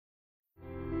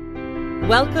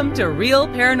Welcome to Real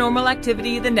Paranormal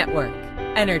Activity, the network.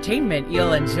 Entertainment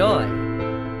you'll enjoy.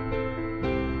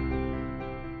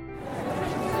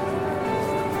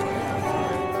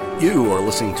 You are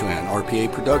listening to an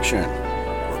RPA production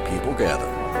where people gather.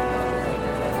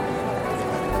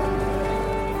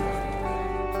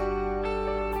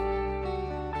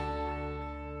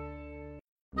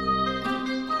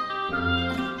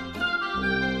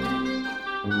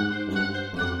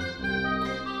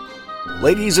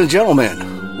 Ladies and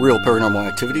gentlemen, Real Paranormal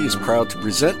Activity is proud to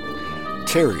present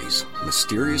Terry's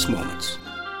Mysterious Moments.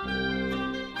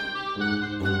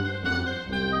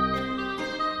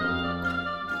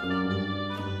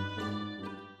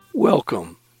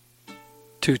 Welcome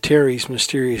to Terry's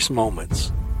Mysterious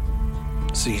Moments,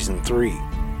 Season 3.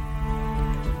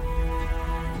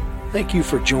 Thank you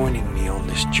for joining me on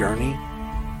this journey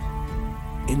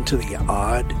into the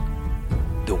odd,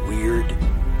 the weird,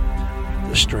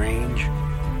 the strange.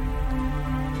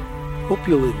 Hope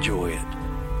you'll enjoy it.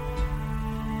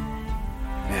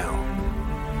 Now,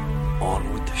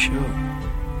 on with the show.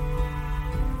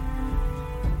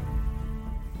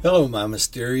 Hello, my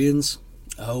Mysterians.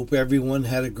 I hope everyone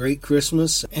had a great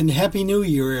Christmas and Happy New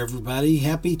Year, everybody.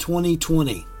 Happy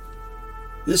 2020.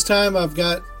 This time I've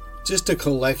got just a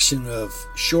collection of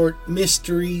short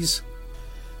mysteries,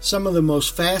 some of the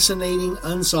most fascinating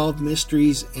unsolved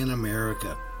mysteries in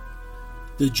America.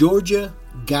 The Georgia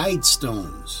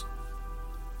Guidestones.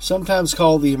 Sometimes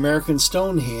called the American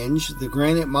Stonehenge, the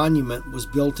granite monument was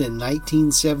built in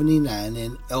 1979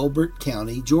 in Elbert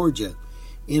County, Georgia,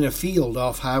 in a field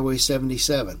off Highway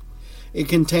 77. It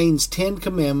contains 10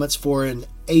 commandments for an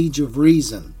age of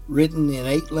reason, written in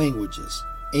 8 languages: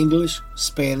 English,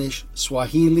 Spanish,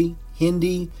 Swahili,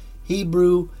 Hindi,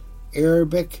 Hebrew,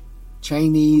 Arabic,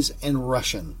 Chinese, and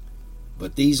Russian.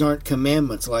 But these aren't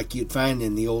commandments like you'd find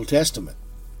in the Old Testament.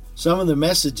 Some of the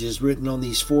messages written on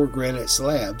these 4 granite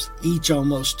slabs, each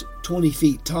almost 20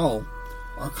 feet tall,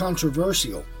 are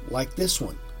controversial, like this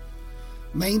one.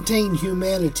 Maintain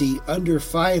humanity under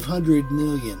 500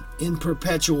 million in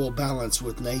perpetual balance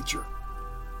with nature.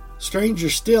 Stranger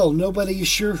still, nobody is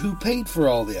sure who paid for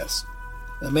all this.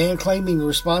 The man claiming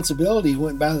responsibility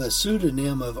went by the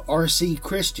pseudonym of R.C.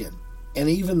 Christian, and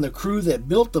even the crew that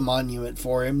built the monument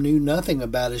for him knew nothing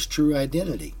about his true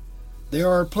identity. There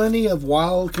are plenty of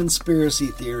wild conspiracy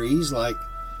theories, like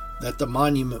that the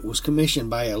monument was commissioned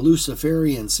by a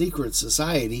Luciferian secret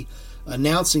society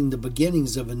announcing the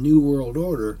beginnings of a new world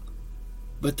order,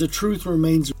 but the truth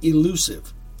remains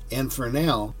elusive, and for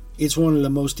now, it's one of the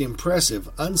most impressive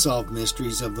unsolved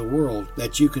mysteries of the world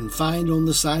that you can find on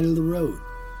the side of the road.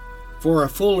 For a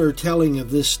fuller telling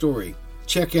of this story,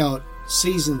 check out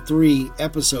Season 3,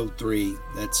 Episode 3,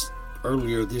 that's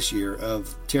earlier this year,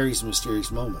 of Terry's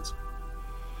Mysterious Moments.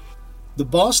 The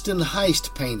Boston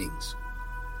Heist Paintings.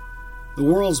 The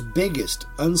world's biggest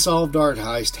unsolved art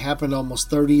heist happened almost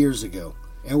 30 years ago,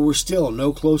 and we're still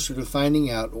no closer to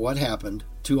finding out what happened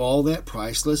to all that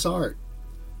priceless art.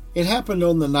 It happened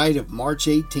on the night of March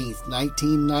 18,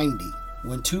 1990,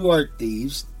 when 2 art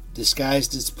thieves,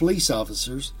 disguised as police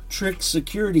officers, tricked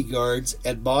security guards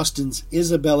at Boston's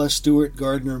Isabella Stewart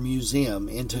Gardner Museum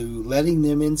into letting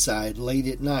them inside late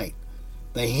at night.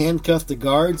 They handcuffed the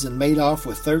guards and made off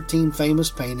with 13 famous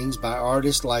paintings by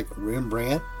artists like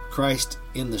Rembrandt, Christ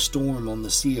in the Storm on the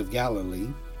Sea of Galilee,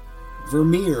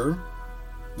 Vermeer,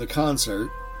 The Concert,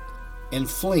 and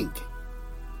Flink,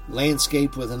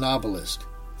 Landscape with an Obelisk,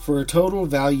 for a total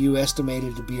value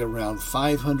estimated to be around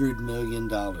 $500 million.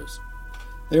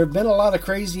 There have been a lot of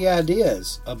crazy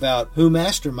ideas about who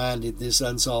masterminded this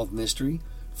unsolved mystery,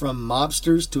 from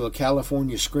mobsters to a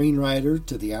California screenwriter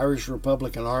to the Irish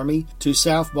Republican Army to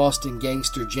South Boston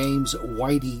gangster James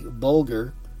Whitey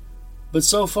Bulger. But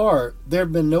so far, there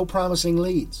have been no promising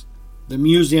leads. The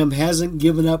museum hasn't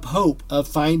given up hope of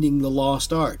finding the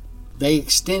lost art. They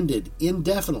extended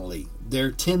indefinitely their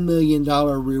 $10 million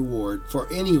reward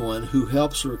for anyone who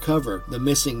helps recover the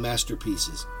missing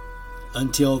masterpieces.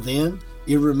 Until then,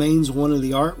 it remains one of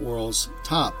the art world's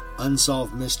top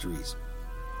unsolved mysteries.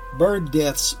 Bird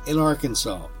deaths in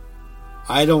Arkansas.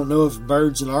 I don't know if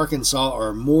birds in Arkansas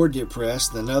are more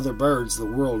depressed than other birds the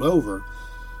world over,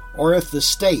 or if the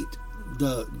state,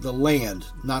 the land,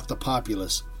 not the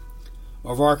populace,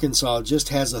 of Arkansas just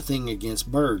has a thing against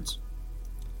birds.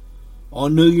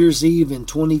 On New Year's Eve in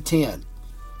 2010,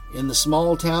 in the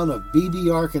small town of Beebe,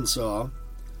 Arkansas,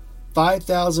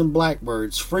 5,000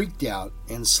 blackbirds freaked out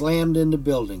and slammed into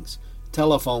buildings,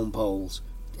 telephone poles,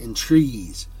 and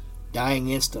trees, dying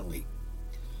instantly.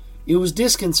 It was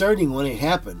disconcerting when it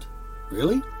happened.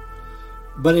 Really?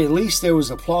 But at least there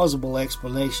was a plausible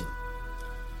explanation.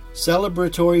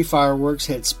 Celebratory fireworks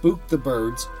had spooked the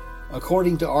birds,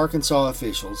 according to Arkansas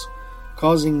officials,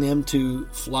 causing them to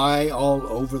fly all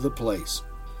over the place.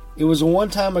 It was a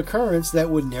one-time occurrence that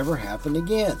would never happen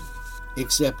again,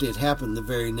 except it happened the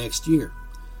very next year,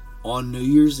 on New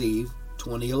Year's Eve,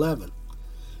 2011,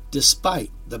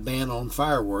 despite the ban on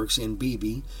fireworks in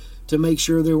Beebe to make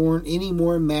sure there weren't any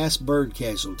more mass bird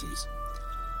casualties.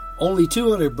 Only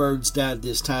 200 birds died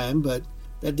this time, but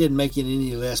that didn't make it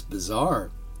any less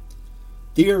bizarre.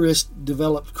 Theorists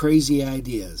developed crazy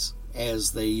ideas,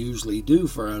 as they usually do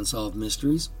for unsolved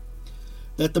mysteries,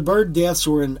 that the bird deaths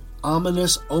were an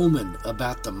ominous omen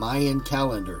about the Mayan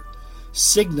calendar,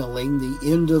 signaling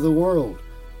the end of the world,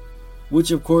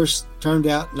 which of course turned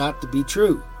out not to be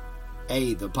true.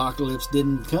 The apocalypse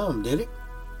didn't come, did it?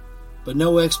 But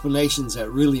no explanations that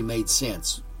really made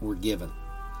sense were given.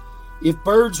 If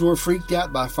birds were freaked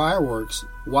out by fireworks,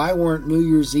 why weren't New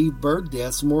Year's Eve bird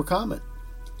deaths more common?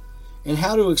 And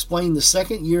how to explain the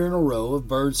second year in a row of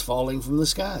birds falling from the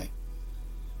sky?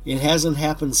 It hasn't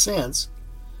happened since,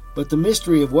 but the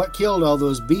mystery of what killed all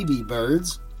those Beebe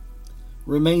birds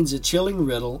remains a chilling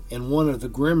riddle and one of the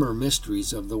grimmer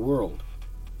mysteries of the world.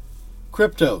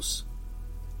 Kryptos.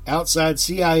 Outside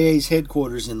CIA's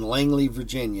headquarters in Langley,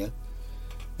 Virginia,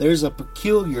 there's a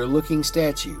peculiar-looking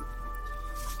statue,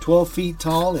 12 feet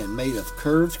tall and made of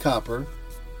curved copper,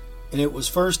 and it was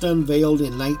first unveiled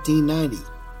in 1990.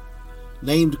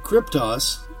 Named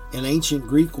Kryptos, an ancient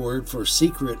Greek word for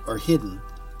secret or hidden,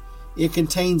 it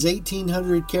contains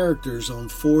 1,800 characters on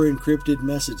 4 encrypted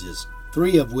messages,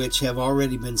 3 of which have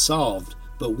already been solved,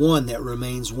 but one that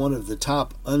remains one of the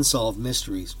top unsolved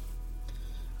mysteries.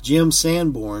 Jim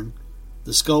Sanborn,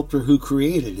 the sculptor who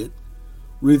created it,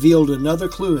 revealed another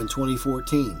clue in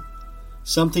 2014,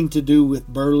 something to do with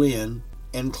Berlin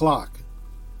and clock.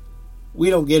 We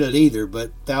don't get it either,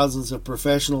 but thousands of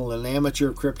professional and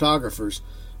amateur cryptographers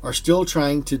are still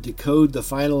trying to decode the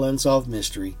final unsolved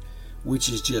mystery, which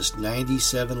is just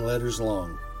 97 letters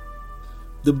long.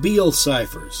 The Beale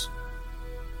ciphers.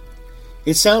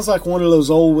 It sounds like one of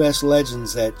those Old West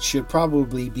legends that should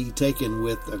probably be taken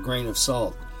with a grain of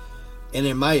salt, and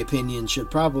in my opinion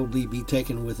should probably be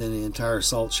taken with an entire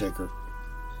salt shaker.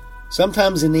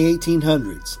 Sometimes in the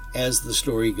 1800s, as the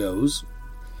story goes,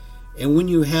 and when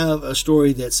you have a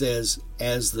story that says,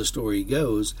 as the story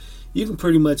goes, you can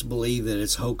pretty much believe that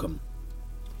it's hokum.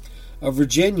 A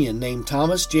Virginian named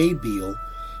Thomas J. Beale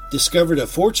discovered a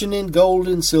fortune in gold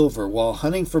and silver while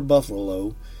hunting for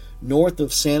buffalo north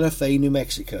of Santa Fe, New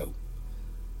Mexico.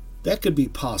 That could be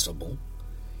possible.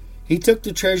 He took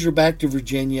the treasure back to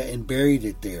Virginia and buried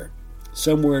it there,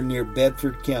 somewhere near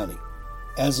Bedford County.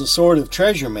 As a sort of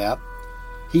treasure map,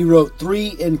 he wrote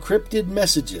 3 encrypted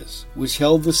messages which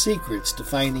held the secrets to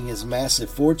finding his massive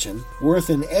fortune, worth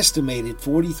an estimated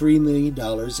 $43 million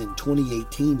in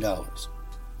 2018 dollars.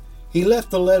 He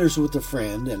left the letters with a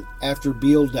friend, and after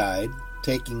Beale died,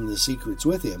 taking the secrets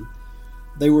with him,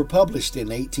 they were published in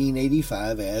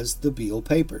 1885 as the Beale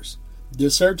Papers. The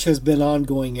search has been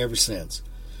ongoing ever since.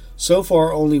 So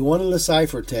far, only one of the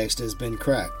ciphertext has been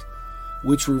cracked,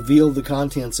 which revealed the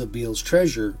contents of Beale's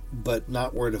treasure, but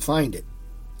not where to find it.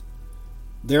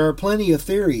 There are plenty of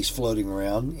theories floating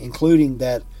around, including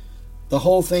that the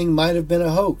whole thing might have been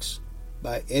a hoax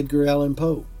by Edgar Allan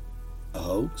Poe. A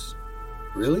hoax?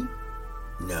 Really?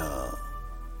 No.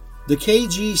 The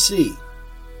KGC,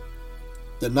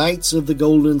 the Knights of the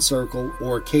Golden Circle,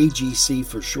 or KGC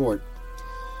for short,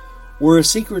 were a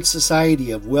secret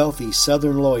society of wealthy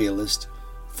Southern loyalists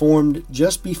formed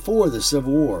just before the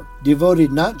Civil War,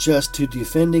 devoted not just to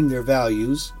defending their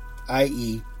values,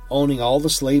 i.e., owning all the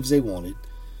slaves they wanted,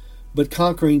 but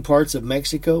conquering parts of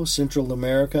Mexico, Central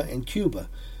America, and Cuba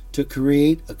to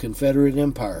create a Confederate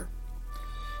empire.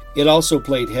 It also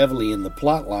played heavily in the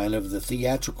plotline of the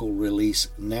theatrical release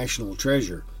National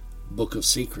Treasure, Book of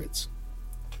Secrets.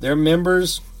 Their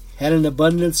members had an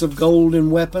abundance of gold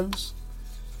and weapons,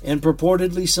 and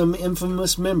purportedly some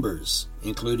infamous members,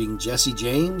 including Jesse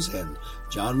James and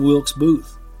John Wilkes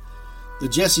Booth. The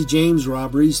Jesse James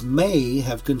robberies may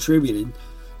have contributed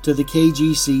to the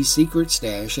KGC secret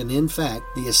stash, and in fact,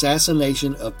 the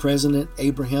assassination of President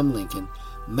Abraham Lincoln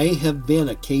may have been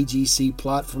a KGC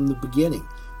plot from the beginning,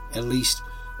 at least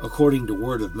according to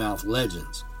word-of-mouth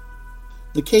legends.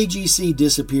 The KGC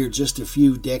disappeared just a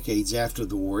few decades after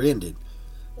the war ended,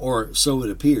 or so it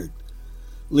appeared,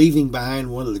 leaving behind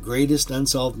one of the greatest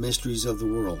unsolved mysteries of the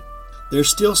world. There's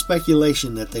still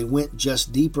speculation that they went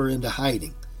just deeper into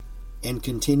hiding and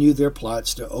continued their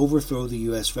plots to overthrow the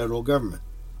U.S. federal government.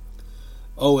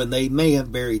 Oh, and they may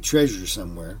have buried treasure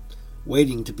somewhere,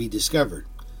 waiting to be discovered.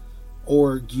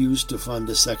 or used to fund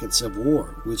a second Civil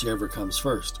War, whichever comes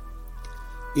first.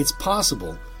 It's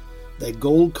possible that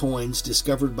gold coins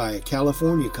discovered by a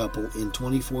California couple in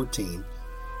 2014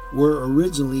 were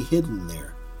originally hidden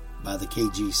there by the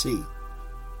KGC.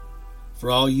 For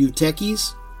all you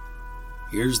techies,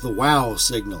 here's the wow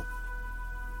signal.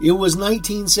 It was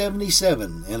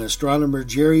 1977, and astronomer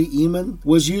Jerry Ehman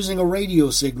was using a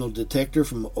radio signal detector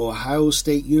from Ohio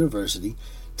State University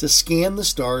to scan the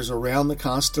stars around the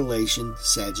constellation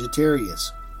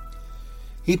Sagittarius.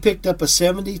 He picked up a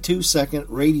 72-second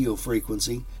radio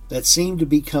frequency that seemed to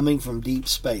be coming from deep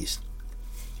space.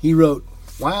 He wrote,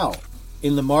 "Wow,"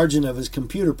 in the margin of his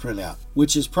computer printout,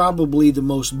 which is probably the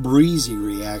most breezy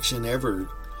reaction ever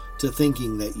to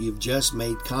thinking that you've just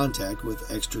made contact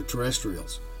with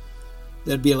extraterrestrials.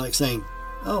 That'd be like saying,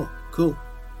 "Oh, cool."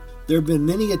 There have been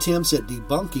many attempts at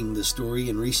debunking the story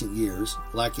in recent years,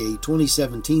 like a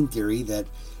 2017 theory that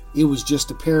it was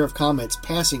just a pair of comets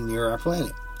passing near our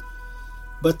planet.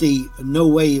 But the "no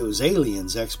way it was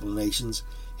aliens" explanations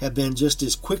have been just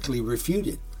as quickly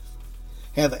refuted.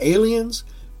 Have aliens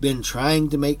been trying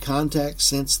to make contact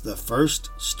since the first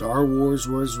Star Wars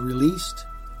was released?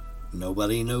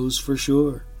 Nobody knows for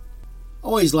sure. I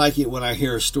always like it when I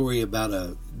hear a story about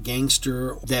a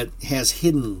gangster that has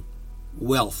hidden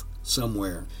wealth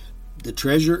somewhere. The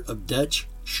treasure of Dutch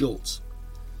Schultz.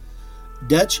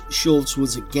 Dutch Schultz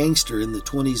was a gangster in the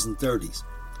 20s and 30s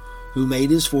who made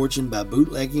his fortune by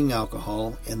bootlegging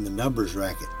alcohol and the numbers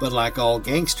racket. But like all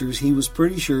gangsters, he was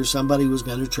pretty sure somebody was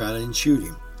going to try and shoot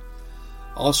him.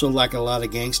 Also, like a lot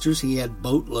of gangsters, he had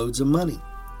boatloads of money.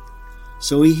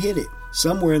 So he hid it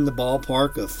somewhere in the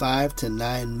ballpark of $5 to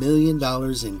 $9 million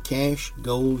in cash,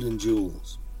 gold, and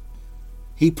jewels.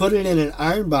 He put it in an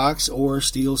iron box or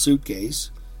steel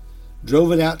suitcase,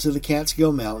 drove it out to the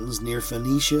Catskill Mountains near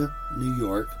Phoenicia, New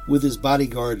York, with his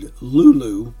bodyguard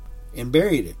Lulu, and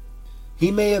buried it. He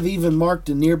may have even marked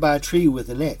a nearby tree with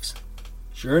an X.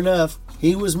 Sure enough,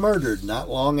 he was murdered not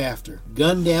long after,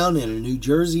 gunned down in a New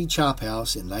Jersey chop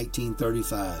house in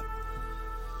 1935.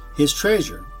 His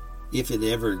treasure, if it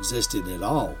ever existed at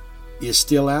all, is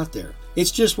still out there.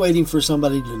 It's just waiting for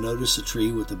somebody to notice a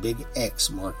tree with a big X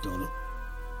marked on it.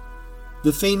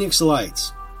 The Phoenix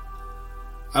Lights.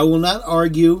 I will not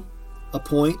argue a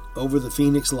point over the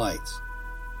Phoenix Lights.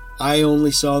 I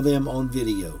only saw them on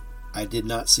video. I did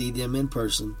not see them in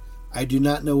person. I do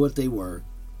not know what they were.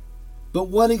 But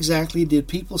what exactly did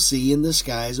people see in the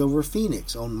skies over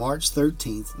Phoenix on March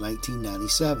 13,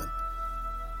 1997?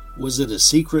 Was it a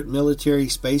secret military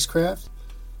spacecraft?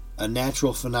 A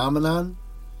natural phenomenon?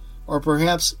 Or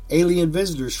perhaps alien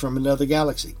visitors from another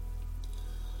galaxy?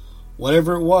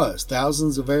 Whatever it was,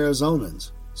 thousands of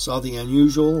Arizonans saw the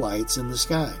unusual lights in the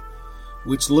sky,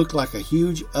 which looked like a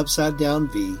huge upside-down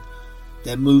V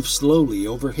that moved slowly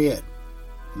overhead,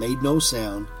 made no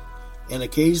sound, and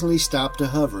occasionally stopped to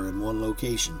hover in one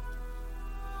location.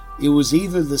 It was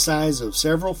either the size of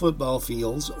several football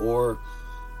fields or,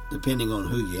 depending on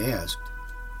who you asked,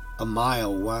 a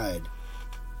mile wide.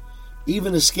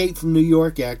 Even Escape from New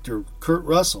York actor Kurt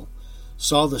Russell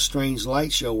saw the strange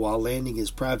light show while landing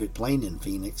his private plane in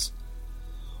Phoenix.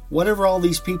 Whatever all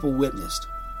these people witnessed,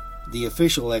 the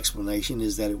official explanation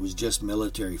is that it was just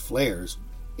military flares.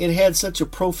 It had such a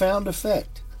profound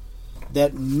effect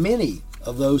that many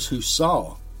of those who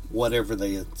saw whatever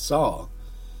they saw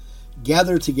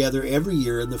gather together every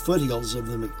year in the foothills of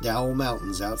the McDowell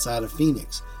Mountains outside of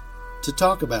Phoenix to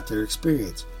talk about their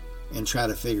experience and try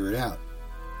to figure it out.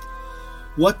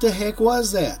 What the heck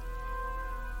was that?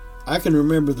 I can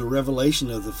remember the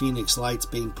revelation of the Phoenix Lights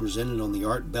being presented on the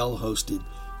Art Bell hosted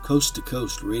Coast to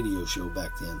Coast radio show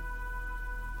back then.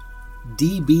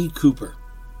 D.B. Cooper.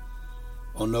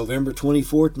 On November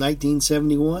 24,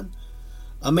 1971,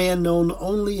 a man known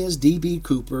only as D.B.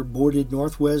 Cooper boarded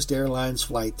Northwest Airlines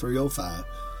Flight 305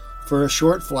 for a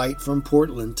short flight from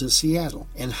Portland to Seattle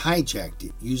and hijacked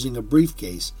it using a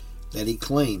briefcase that he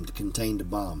claimed contained a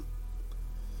bomb.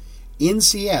 In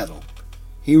Seattle,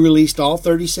 he released all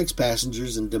 36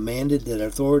 passengers and demanded that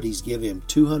authorities give him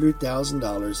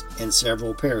 $200,000 and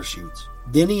several parachutes.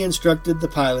 Then he instructed the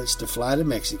pilots to fly to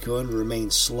Mexico and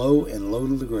remain slow and low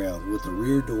to the ground with the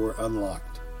rear door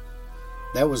unlocked.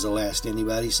 That was the last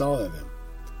anybody saw of him.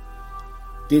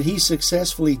 Did he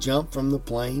successfully jump from the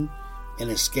plane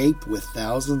and escape with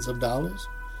thousands of dollars?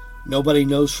 Nobody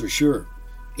knows for sure.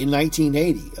 In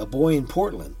 1980, a boy in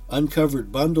Portland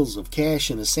uncovered bundles of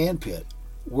cash in a sandpit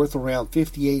worth around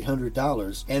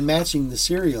 $5,800 and matching the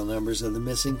serial numbers of the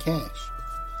missing cash.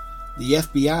 The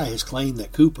FBI has claimed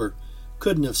that Cooper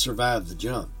couldn't have survived the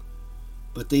jump,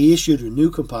 but they issued a new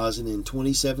composite in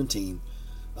 2017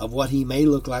 of what he may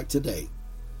look like today,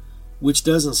 which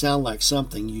doesn't sound like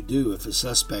something you do if a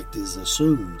suspect is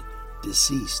assumed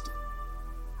deceased.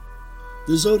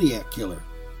 The Zodiac Killer.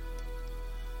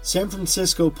 San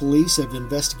Francisco police have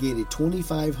investigated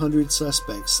 2,500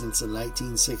 suspects since the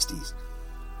 1960s,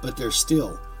 but they're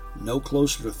still no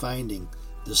closer to finding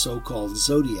the so-called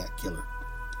Zodiac Killer,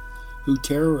 who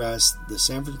terrorized the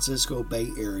San Francisco Bay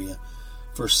Area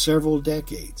for several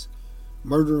decades,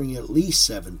 murdering at least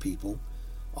 7 people,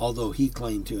 although he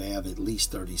claimed to have at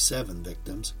least 37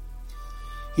 victims.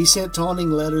 He sent taunting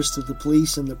letters to the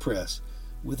police and the press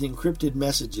with encrypted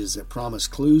messages that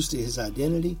promised clues to his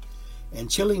identity and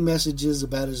chilling messages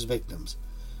about his victims,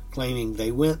 claiming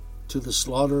they went to the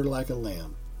slaughter like a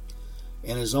lamb.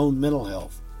 And his own mental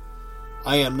health.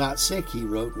 "I am not sick," he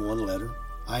wrote in one letter.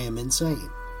 "I am insane."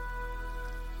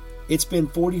 It's been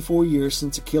 44 years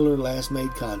since a killer last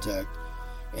made contact,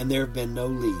 and there have been no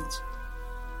leads.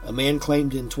 A man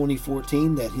claimed in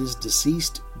 2014 that his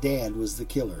deceased dad was the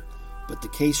killer, but the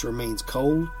case remains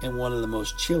cold and one of the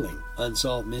most chilling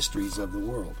unsolved mysteries of the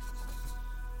world.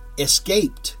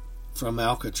 Escaped from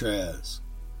Alcatraz.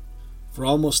 For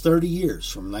almost 30 years,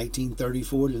 from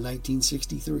 1934 to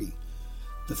 1963,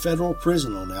 the federal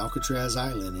prison on Alcatraz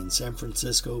Island in San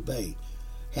Francisco Bay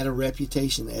had a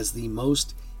reputation as the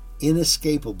most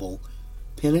inescapable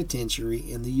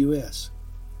penitentiary in the U.S.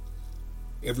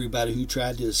 Everybody who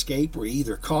tried to escape were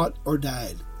either caught or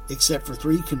died, except for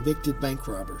 3 convicted bank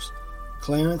robbers,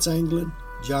 Clarence Anglin,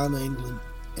 John Anglin,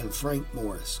 and Frank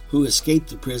Morris, who escaped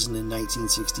the prison in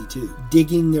 1962,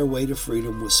 digging their way to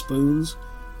freedom with spoons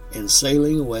and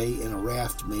sailing away in a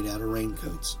raft made out of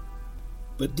raincoats.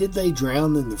 But did they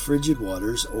drown in the frigid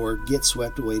waters or get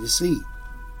swept away to sea?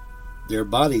 Their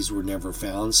bodies were never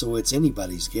found, so it's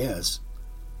anybody's guess.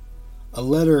 A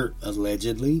letter,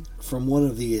 allegedly, from one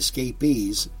of the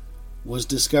escapees was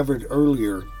discovered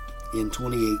earlier in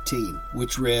 2018,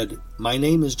 which read, "My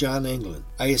name is John Anglin.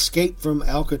 I escaped from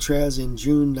Alcatraz in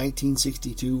June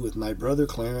 1962 with my brother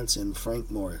Clarence and Frank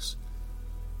Morris.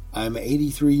 I'm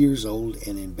 83 years old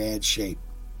and in bad shape.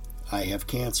 I have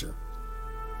cancer.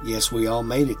 Yes, we all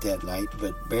made it that night,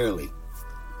 but barely.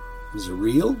 Is it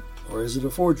real or is it a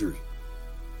forgery?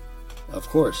 Of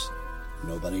course,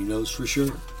 nobody knows for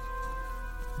sure."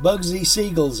 Bugsy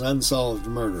Siegel's unsolved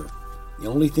murder. The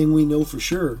only thing we know for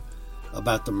sure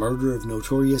about the murder of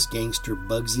notorious gangster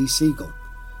Bugsy Siegel,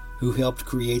 who helped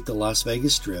create the Las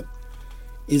Vegas Strip,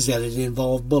 is that it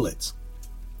involved bullets.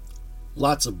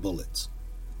 Lots of bullets.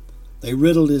 They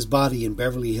riddled his body in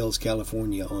Beverly Hills,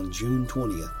 California on June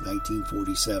 20th,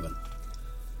 1947.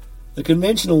 The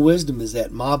conventional wisdom is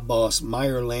that mob boss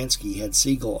Meyer Lansky had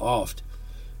Siegel offed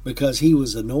because he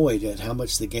was annoyed at how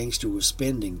much the gangster was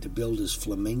spending to build his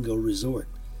Flamingo resort.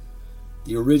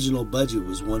 The original budget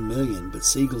was $1 million, but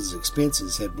Siegel's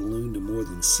expenses had ballooned to more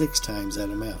than 6 times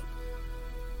that amount.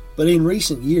 But in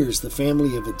recent years, the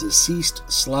family of a deceased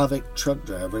Slavic truck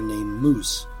driver named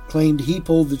Moose claimed he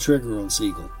pulled the trigger on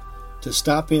Siegel to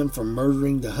stop him from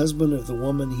murdering the husband of the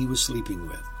woman he was sleeping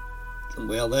with.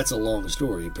 Well, that's a long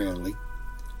story, apparently.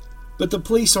 But the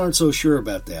police aren't so sure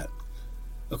about that.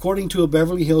 According to a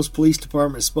Beverly Hills Police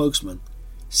Department spokesman,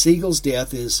 Siegel's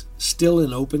death is still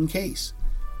an open case,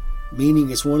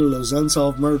 meaning it's one of those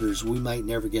unsolved murders we might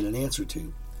never get an answer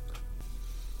to.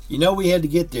 You know we had to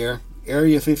get there,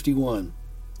 Area 51.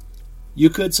 You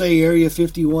could say Area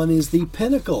 51 is the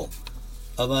pinnacle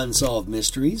of unsolved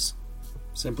mysteries,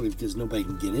 simply because nobody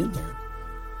can get in there.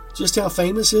 Just how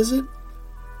famous is it?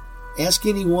 Ask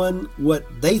anyone what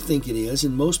they think it is,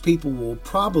 and most people will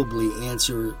probably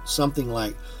answer something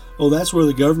like, "Oh, that's where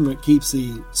the government keeps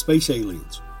the space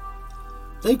aliens."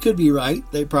 They could be right.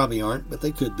 They probably aren't, but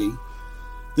they could be.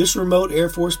 This remote Air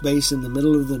Force base in the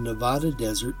middle of the Nevada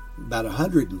desert, about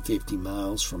 150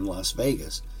 miles from Las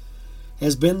Vegas,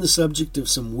 has been the subject of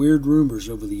some weird rumors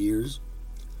over the years.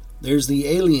 There's the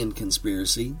alien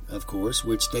conspiracy, of course,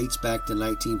 which dates back to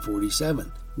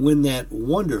 1947, when that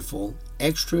wonderful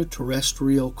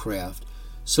extraterrestrial craft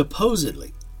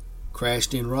supposedly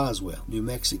crashed in Roswell, New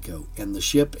Mexico, and the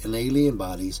ship and alien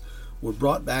bodies were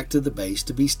brought back to the base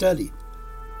to be studied.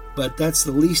 But that's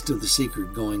the least of the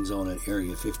secret goings-on at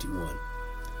Area 51.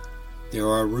 There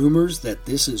are rumors that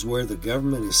this is where the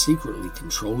government is secretly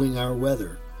controlling our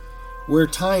weather, where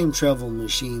time travel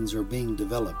machines are being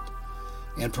developed,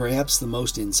 and perhaps the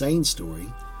most insane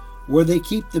story, where they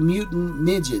keep the mutant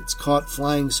midgets caught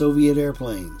flying Soviet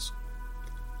airplanes.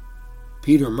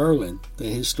 Peter Merlin, the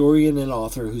historian and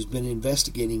author who's been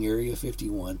investigating Area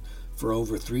 51 for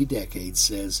over 3 decades,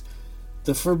 says,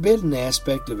 "The forbidden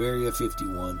aspect of Area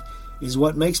 51 is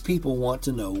what makes people want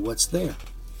to know what's there."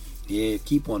 Yeah,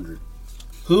 keep wondering.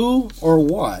 Who or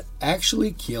what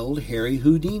actually killed Harry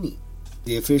Houdini?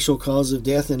 The official cause of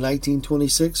death in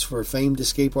 1926 for famed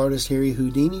escape artist Harry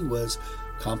Houdini was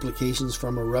complications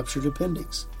from a ruptured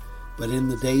appendix. But in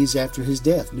the days after his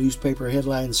death, newspaper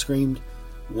headlines screamed,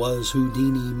 "Was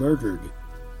Houdini murdered?"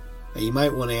 Now you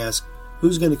might want to ask,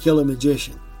 who's going to kill a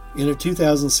magician? In a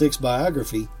 2006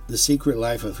 biography, The Secret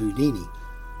Life of Houdini,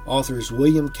 authors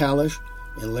William Kalish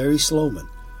and Larry Sloman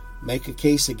make a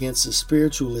case against the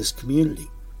spiritualist community,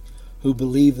 who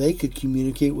believe they could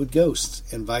communicate with ghosts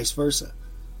and vice versa.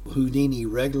 Houdini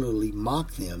regularly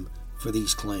mocked them for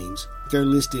these claims. They're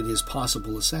listed as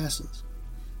possible assassins.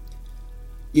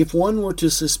 If one were to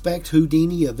suspect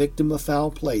Houdini a victim of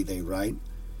foul play, they write,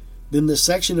 then the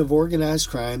section of organized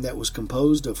crime that was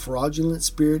composed of fraudulent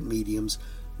spirit mediums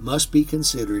must be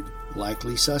considered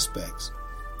likely suspects.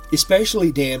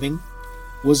 Especially damning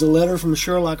was a letter from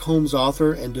Sherlock Holmes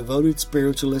author and devoted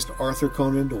spiritualist Arthur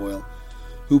Conan Doyle,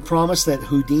 who promised that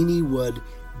Houdini would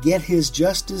get his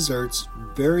just desserts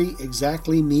very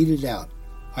exactly meted out.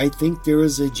 I think there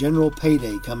is a general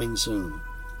payday coming soon.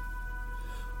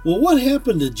 Well, what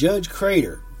happened to Judge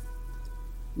Crater?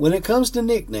 When it comes to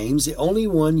nicknames, the only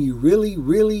one you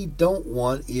really don't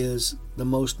want is the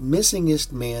most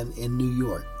missingest man in New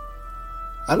York.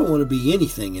 I don't want to be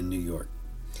anything in New York.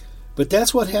 But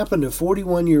that's what happened to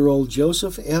 41-year-old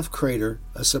Joseph F. Crater,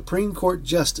 a Supreme Court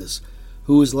justice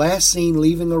who was last seen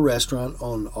leaving a restaurant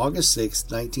on August 6,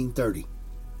 1930.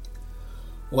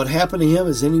 What happened to him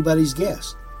is anybody's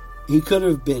guess. He could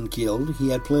have been killed, he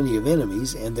had plenty of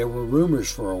enemies, and there were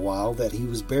rumors for a while that he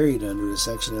was buried under a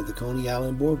section of the Coney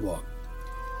Island boardwalk.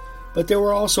 But there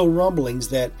were also rumblings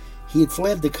that he had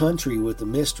fled the country with the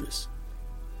mistress.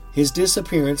 His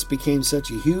disappearance became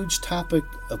such a huge topic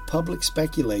of public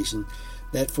speculation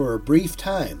that for a brief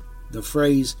time, the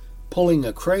phrase pulling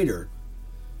a crater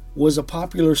was a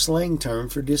popular slang term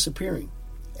for disappearing.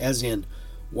 As in,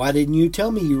 why didn't you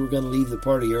tell me you were going to leave the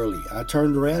party early? I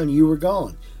turned around and you were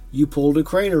gone. You pulled a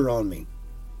crater on me.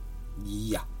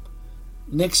 Yeah.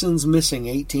 Nixon's missing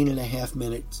 18 and a half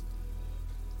minutes.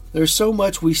 There's so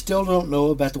much we still don't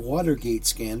know about the Watergate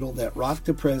scandal that rocked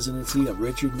the presidency of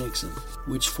Richard Nixon,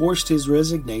 which forced his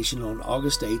resignation on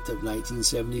August 8th of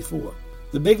 1974.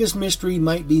 The biggest mystery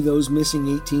might be those missing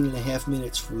 18 and a half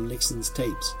minutes from Nixon's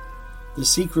tapes, the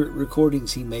secret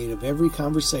recordings he made of every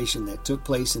conversation that took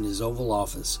place in his Oval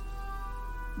Office.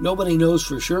 Nobody knows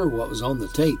for sure what was on the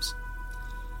tapes.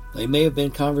 They may have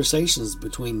been conversations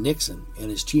between Nixon and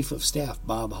his chief of staff,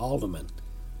 Bob Haldeman,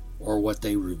 or what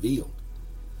they revealed.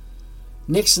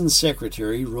 Nixon's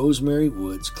secretary, Rosemary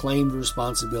Woods, claimed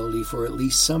responsibility for at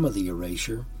least some of the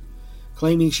erasure,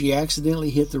 claiming she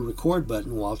accidentally hit the record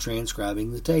button while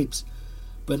transcribing the tapes,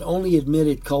 but only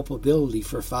admitted culpability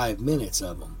for 5 minutes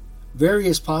of them.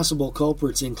 Various possible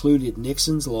culprits included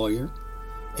Nixon's lawyer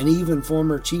and even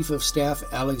former Chief of Staff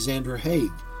Alexander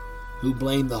Haig, who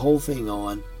blamed the whole thing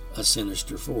on a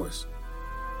sinister force.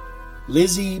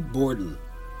 Lizzie Borden.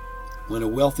 When a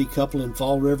wealthy couple in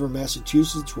Fall River,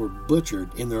 Massachusetts were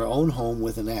butchered in their own home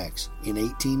with an axe in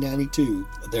 1892,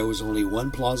 there was only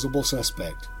one plausible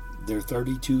suspect, their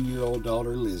 32-year-old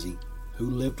daughter Lizzie, who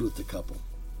lived with the couple.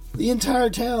 The entire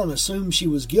town assumed she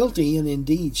was guilty, and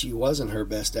indeed she wasn't her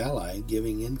best ally,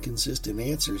 giving inconsistent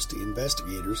answers to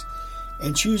investigators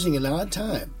and choosing an odd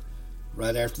time,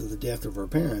 right after the death of her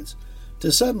parents,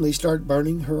 to suddenly start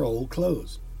burning her old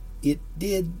clothes. It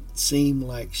did seem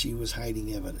like she was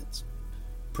hiding evidence.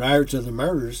 Prior to the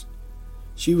murders,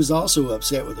 she was also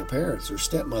upset with her parents, her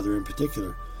stepmother in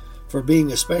particular, for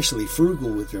being especially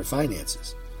frugal with their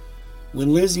finances.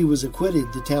 When Lizzie was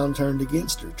acquitted, the town turned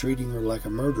against her, treating her like a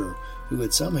murderer who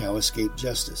had somehow escaped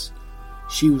justice.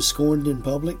 She was scorned in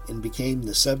public and became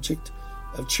the subject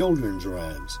of children's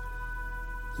rhymes.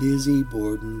 Lizzie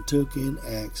Borden took an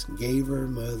axe, gave her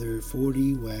mother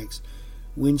 40 whacks.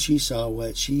 When she saw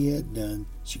what she had done,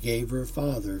 she gave her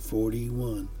father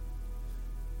 41.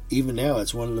 Even now,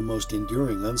 it's one of the most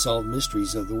enduring unsolved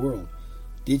mysteries of the world.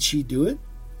 Did she do it?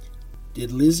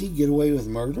 Did Lizzie get away with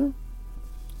murder?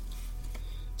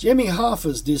 Jimmy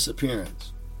Hoffa's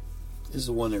disappearance is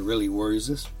the one that really worries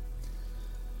us.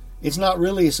 It's not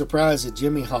really a surprise that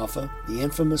Jimmy Hoffa, the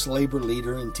infamous labor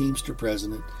leader and Teamster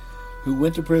president, who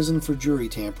went to prison for jury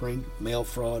tampering, mail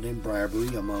fraud, and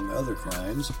bribery, among other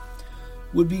crimes,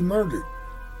 would be murdered.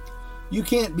 You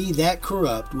can't be that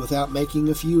corrupt without making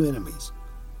a few enemies.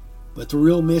 But the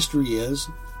real mystery is,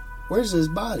 where's his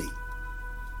body?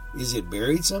 Is it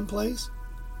buried someplace?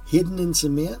 Hidden in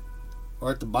cement?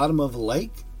 Or at the bottom of a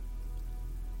lake?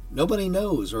 Nobody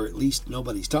knows, or at least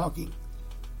nobody's talking.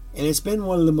 And it's been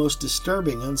one of the most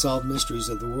disturbing unsolved mysteries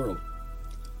of the world.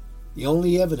 The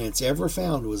only evidence ever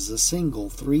found was a single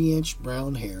 3-inch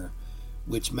brown hair,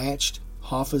 which matched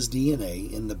Hoffa's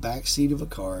DNA in the back seat of a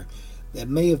car that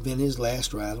may have been his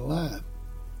last ride alive.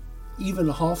 Even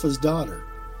Hoffa's daughter,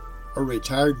 a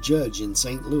retired judge in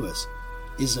St. Louis,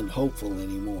 isn't hopeful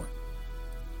anymore.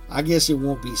 I guess it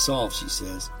won't be solved, she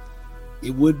says.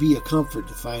 It would be a comfort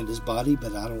to find his body,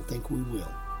 but I don't think we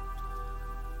will.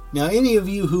 Now, any of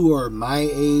you who are my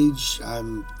age,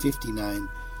 I'm 59,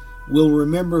 will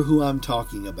remember who I'm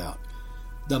talking about.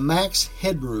 The Max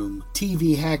Headroom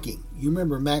TV hacking. You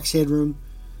remember Max Headroom?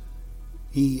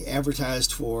 He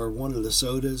advertised for one of the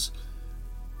sodas,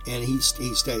 and he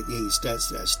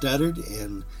stuttered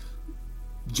and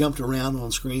jumped around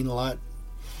on screen a lot.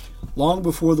 Long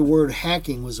before the word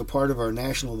hacking was a part of our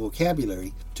national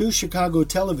vocabulary, 2 Chicago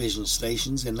television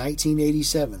stations in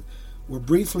 1987 were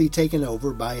briefly taken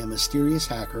over by a mysterious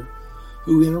hacker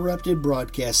who interrupted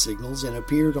broadcast signals and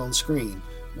appeared on screen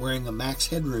wearing a Max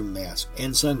Headroom mask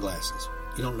and sunglasses.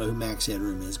 You don't know who Max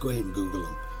Headroom is? Go ahead and Google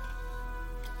him.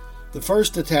 The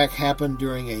first attack happened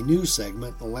during a news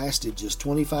segment and lasted just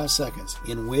 25 seconds,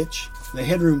 in which the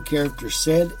Headroom character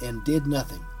said and did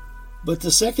nothing. But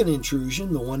the second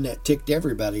intrusion, the one that ticked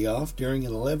everybody off during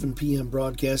an 11 p.m.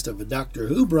 broadcast of a Doctor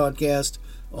Who broadcast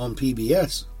on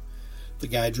PBS, the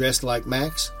guy dressed like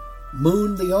Max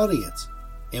mooned the audience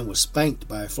and was spanked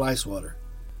by a fly swatter.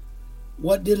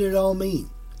 What did it all mean?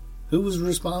 Who was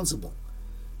responsible?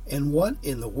 And what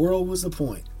in the world was the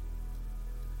point?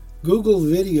 Google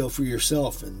the video for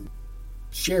yourself and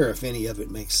share if any of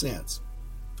it makes sense,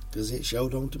 because it sure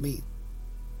don't to me.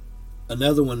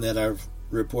 Another one that I've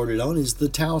reported on is the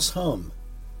Taos hum.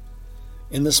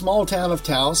 In the small town of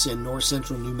Taos in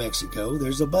north-central New Mexico,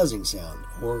 there's a buzzing sound,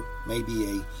 or maybe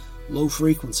a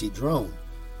low-frequency drone,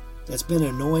 that's been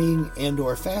annoying and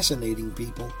or fascinating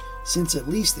people since at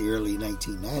least the early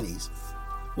 1990s.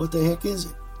 What the heck is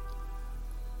it?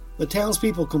 The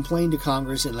townspeople complained to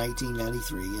Congress in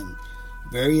 1993, and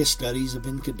various studies have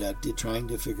been conducted trying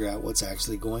to figure out what's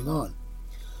actually going on.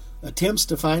 Attempts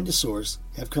to find a source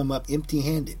have come up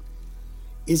empty-handed.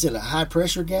 Is it a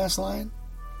high-pressure gas line?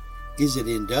 Is it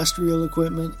industrial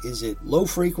equipment? Is it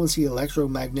low-frequency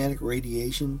electromagnetic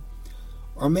radiation?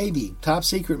 Or maybe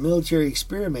top-secret military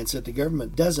experiments that the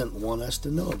government doesn't want us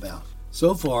to know about?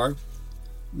 So far,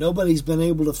 nobody's been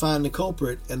able to find the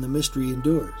culprit, and the mystery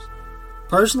endures.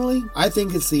 Personally, I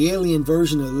think it's the alien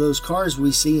version of those cars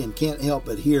we see and can't help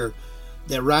but hear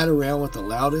that ride around with the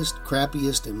loudest,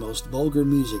 crappiest, and most vulgar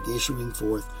music issuing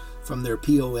forth from their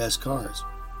POS cars.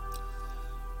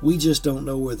 We just don't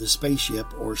know where the spaceship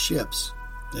or ships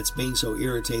that's being so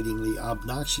irritatingly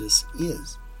obnoxious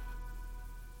is.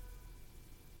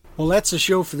 Well, that's the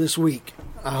show for this week.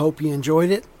 I hope you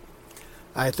enjoyed it.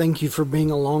 I thank you for being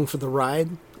along for the ride,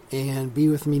 and be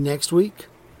with me next week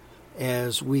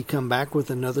as we come back with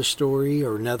another story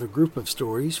or another group of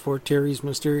stories for Terry's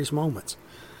Mysterious Moments.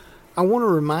 I want to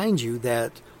remind you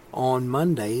that on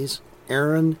Mondays,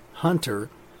 Aaron Hunter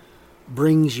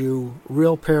brings you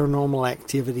Real Paranormal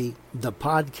Activity, the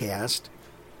podcast,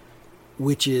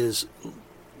 which is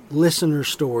listener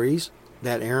stories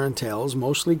that Aaron tells,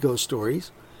 mostly ghost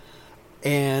stories.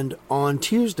 And on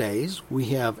Tuesdays, we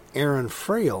have Aaron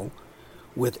Frail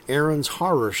with Aaron's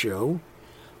Horror Show,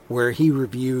 where he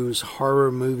reviews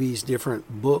horror movies,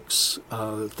 different books,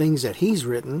 things that he's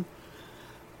written.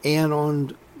 And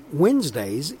on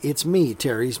Wednesdays, it's me,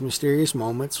 Terry's Mysterious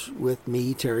Moments, with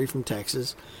me, Terry from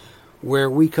Texas, where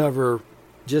we cover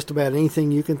just about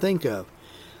anything you can think of.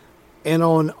 And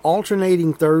on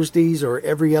alternating Thursdays, or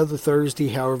every other Thursday,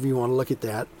 however you want to look at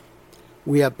that,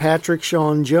 we have Patrick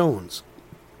Sean Jones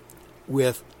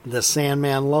with The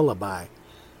Sandman Lullaby.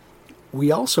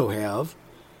 We also have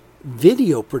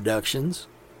video productions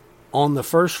on the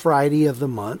first Friday of the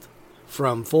month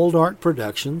from Full Dark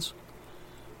Productions,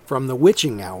 from The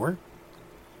Witching Hour,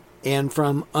 and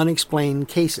from Unexplained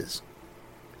Cases.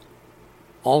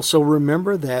 Also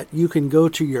remember that you can go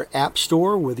to your app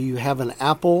store, whether you have an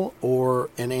Apple or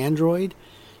an Android.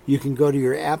 You can go to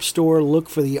your app store, look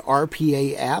for the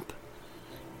RPA app.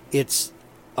 It's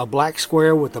a black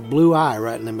square with a blue eye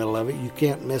right in the middle of it. You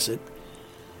can't miss it.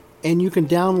 And you can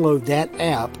download that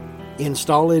app,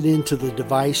 install it into the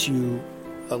device you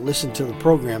listen to the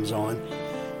programs on,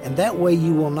 and that way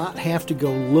you will not have to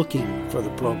go looking for the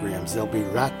programs. They'll be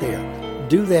right there.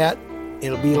 Do that.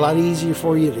 It'll be a lot easier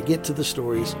for you to get to the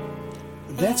stories.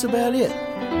 That's about it.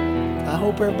 I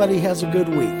hope everybody has a good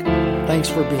week. Thanks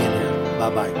for being here.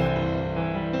 Bye-bye.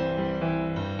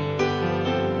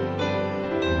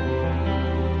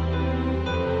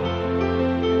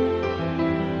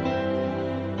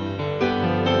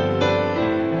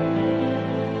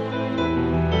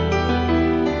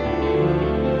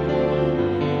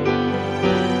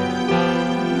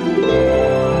 Thank you.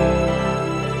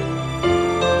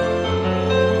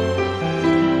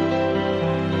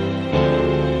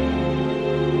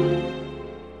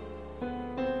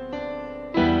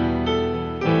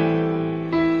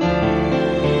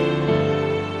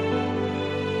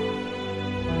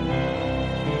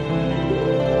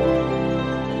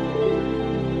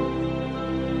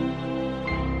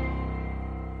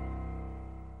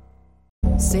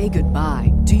 say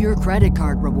goodbye to your credit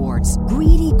card rewards.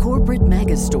 Greedy corporate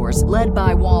mega stores, led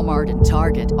by Walmart and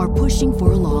Target, are pushing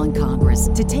for a law in Congress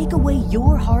to take away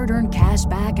your hard-earned cash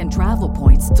back and travel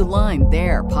points to line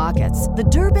their pockets. The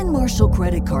Durbin-Marshall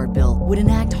credit card bill would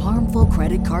enact harmful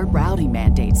credit card routing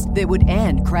mandates that would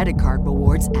end credit card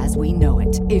rewards as we know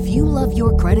it. If you love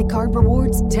your credit card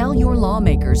rewards, tell your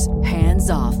lawmakers, hands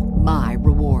off my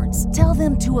rewards. Tell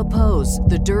them to oppose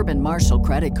the Durbin-Marshall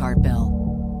credit card bill.